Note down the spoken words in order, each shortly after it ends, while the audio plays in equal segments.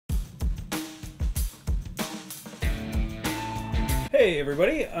Hey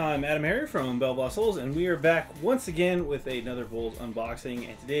everybody, I'm Adam Harry from BoLS, and we are back once again with another BoLS unboxing.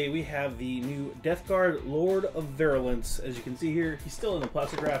 And today we have the new Death Guard Lord of Virulence. As you can see here, he's still in the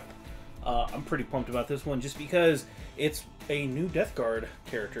plastic wrap. I'm pretty pumped about this one just because it's a new Death Guard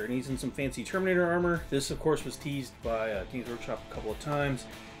character, and he's in some fancy Terminator armor. This, of course, was teased by Games Workshop a couple of times.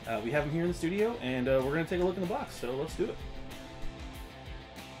 We have him here in the studio, and we're going to take a look in the box, so let's do it.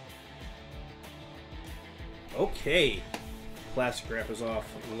 Okay. Plastic wrap is off.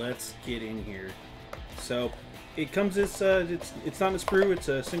 Let's get in here. So it comes as it's not a sprue, it's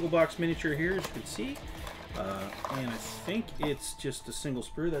a single box miniature here, as you can see, and I think it's just a single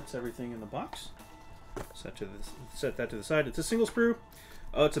sprue. That's everything in the box. Set that to the side. It's a single sprue.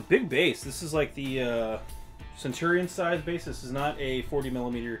 It's a big base. This is like the Centurion size base. This is not a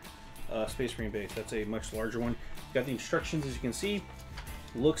 40mm Space Marine base. That's a much larger one. Got the instructions, as you can see.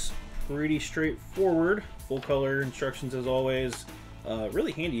 Looks pretty straightforward. Full color instructions as always.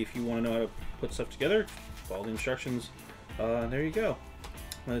 Really handy if you want to know how to put stuff together. Follow the instructions. There you go.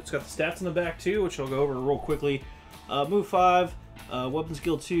 It's got the stats in the back too, which I'll go over real quickly. Move 5, weapon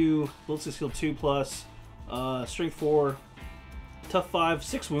skill 2, ballistic skill 2+, strength 4, tough 5,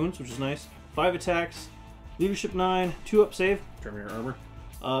 6 wounds, which is nice, 5 attacks, leadership 9, 2 up save, Terminator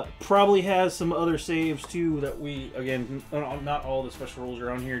armor. Probably has some other saves too that we, again, not all the special rules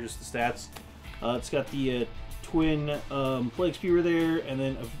are on here, just the stats. It's got the twin plague spewer there, and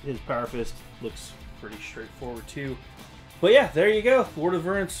then his power fist looks pretty straightforward too. But yeah, there you go. Lord of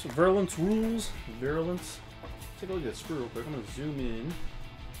Virulence rules. Virulence. Take a look at the sprue real quick. I'm going to zoom in.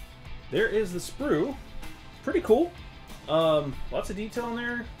 There is the sprue. Pretty cool. Lots of detail in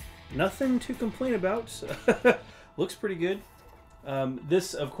there. Nothing to complain about. Looks pretty good.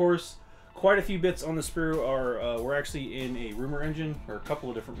 This, of course, quite a few bits on the sprue are we're actually in a rumor engine, or a couple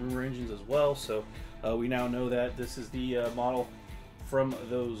of different rumor engines as well. So we now know that this is the model from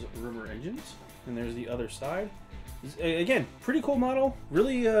those rumor engines. And there's the other side. Again, pretty cool model.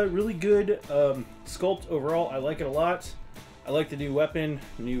 Really, really good sculpt overall. I like it a lot. I like the new weapon,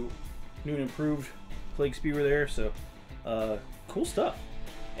 new and improved plague spewer there. So cool stuff.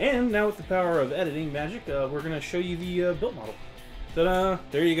 And now with the power of editing magic, we're gonna show you the built model. Ta-da!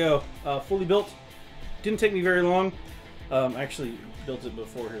 There you go. Fully built. Didn't take me very long. I actually built it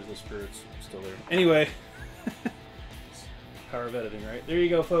before. Here's the sprue. It's still there. Anyway. Power of editing, right? There you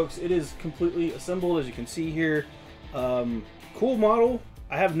go, folks. It is completely assembled, as you can see here. Cool model.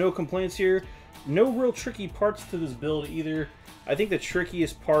 I have no complaints here. No real tricky parts to this build either. I think the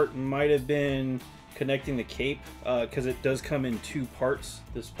trickiest part might have been connecting the cape, because it does come in 2 parts.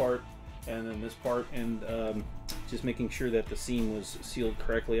 This part and then this part, and just making sure that the seam was sealed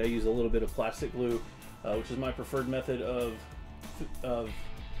correctly. I use a little bit of plastic glue, which is my preferred method of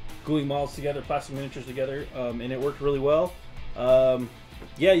gluing models together, plastic miniatures together, and it worked really well.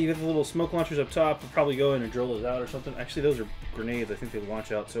 Yeah, you get the little smoke launchers up top. We'll probably go in and drill those out or something. Actually, those are grenades. I think they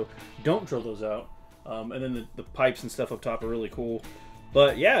launch out, so don't drill those out. And then the pipes and stuff up top are really cool.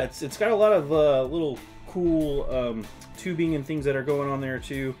 But yeah, it's got a lot of little cool tubing and things that are going on there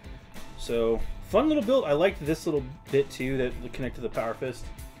too. So fun little build. I liked this little bit too that would connect to the power fist.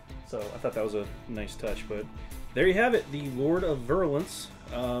 So I thought that was a nice touch. But there you have it, the Lord of Virulence.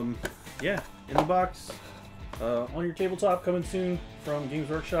 Yeah, in the box. On your tabletop, coming soon from Games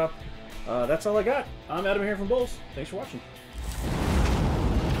Workshop. That's all I got. I'm Adam here from BoLS. Thanks for watching.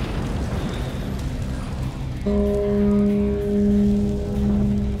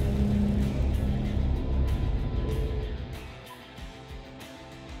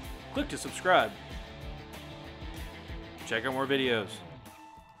 Click to subscribe. Check out more videos.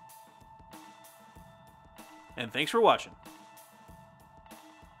 And thanks for watching.